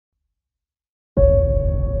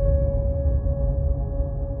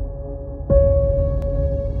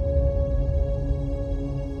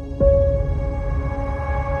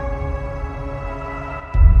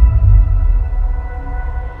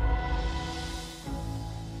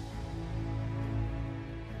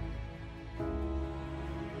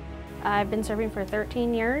I've been serving for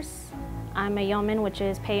 13 years. I'm a yeoman, which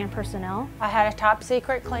is pay and personnel. I had a top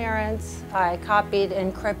secret clearance. I copied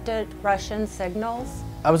encrypted Russian signals.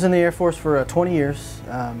 I was in the Air Force for 20 years.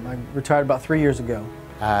 I retired about 3 years ago.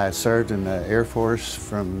 I served in the Air Force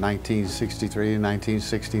from 1963 to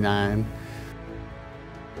 1969.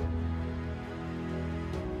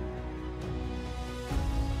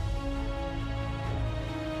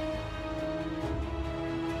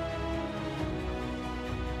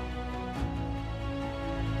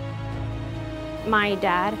 My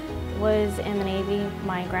dad was in the Navy.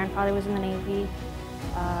 My grandfather was in the Navy.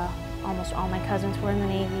 Almost all my cousins were in the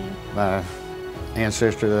Navy. My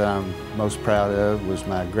ancestor that I'm most proud of was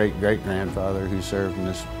my great-great-grandfather, who served in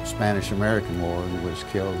the Spanish-American War and was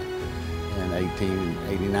killed in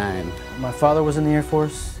 1889. My father was in the Air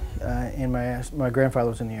Force, and my grandfather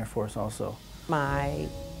was in the Air Force also. My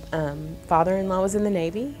father-in-law was in the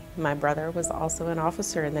Navy. My brother was also an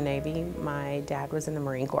officer in the Navy. My dad was in the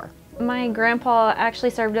Marine Corps. My grandpa actually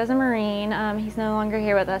served as a Marine. He's no longer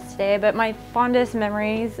here with us today, but my fondest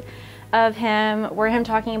memories of him were him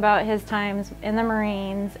talking about his times in the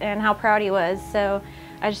Marines and how proud he was. So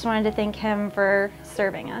I just wanted to thank him for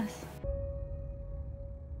serving us.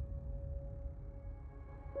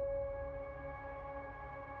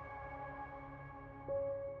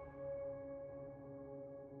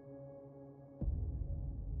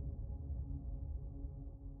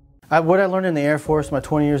 What I learned in the Air Force, my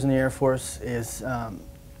 20 years in the Air Force, is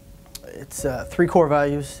it's 3 core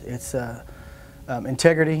values. It's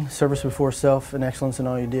integrity, service before self, and excellence in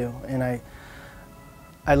all you do. And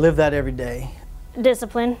I live that every day.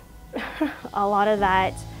 Discipline, a lot of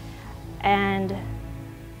that, and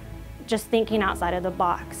just thinking outside of the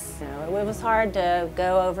box. It was hard to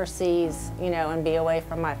go overseas, and be away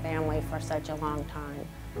from my family for such a long time.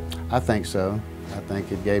 I think so. I think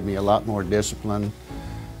it gave me a lot more discipline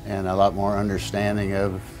and a lot more understanding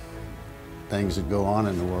of things that go on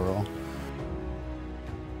in the world.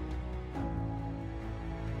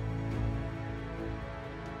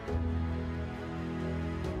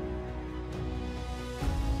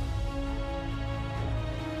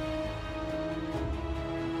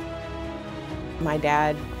 My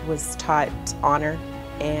dad was taught honor,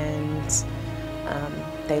 and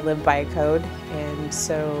they lived by a code, and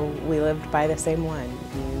so we lived by the same one.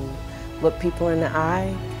 You look people in the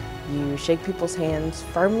eye, you shake people's hands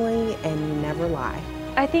firmly, and you never lie.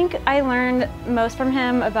 I think I learned most from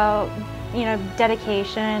him about,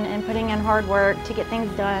 dedication and putting in hard work to get things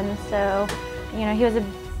done. So, he was a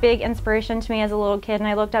big inspiration to me as a little kid, and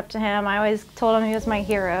I looked up to him. I always told him he was my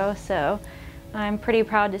hero, so I'm pretty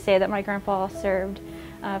proud to say that my grandpa served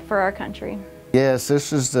for our country. Yes,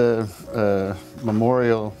 this is the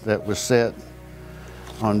memorial that was set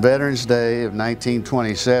on Veterans Day of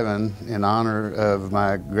 1927 in honor of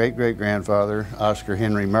my great-great-grandfather, Oscar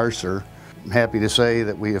Henry Mercer. I'm happy to say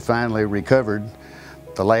that we have finally recovered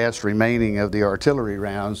the last remaining of the artillery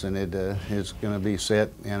rounds, and it is going to be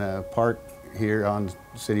set in a park here on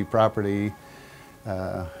city property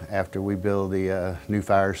after we build the new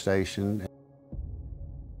fire station.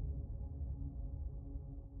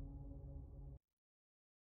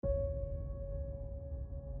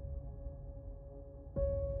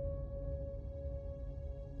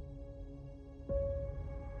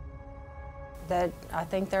 That I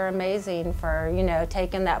think they're amazing for,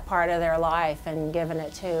 taking that part of their life and giving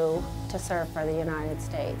it to serve for the United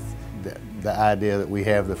States. The idea that we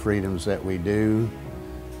have the freedoms that we do,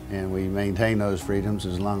 and we maintain those freedoms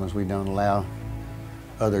as long as we don't allow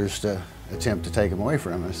others to attempt to take them away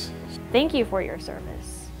from us. Thank you for your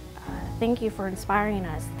service. Thank you for inspiring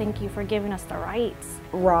us. Thank you for giving us the rights.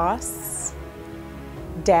 Ross,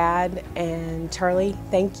 Dad, and Charlie,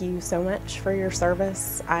 thank you so much for your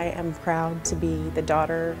service. I am proud to be the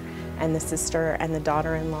daughter and the sister and the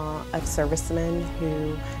daughter-in-law of servicemen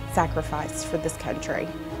who sacrificed for this country.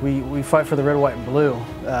 We fight for the red, white, and blue.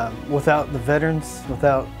 Without the veterans,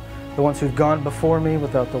 without the ones who've gone before me,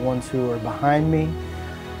 without the ones who are behind me,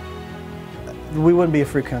 we wouldn't be a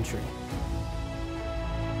free country.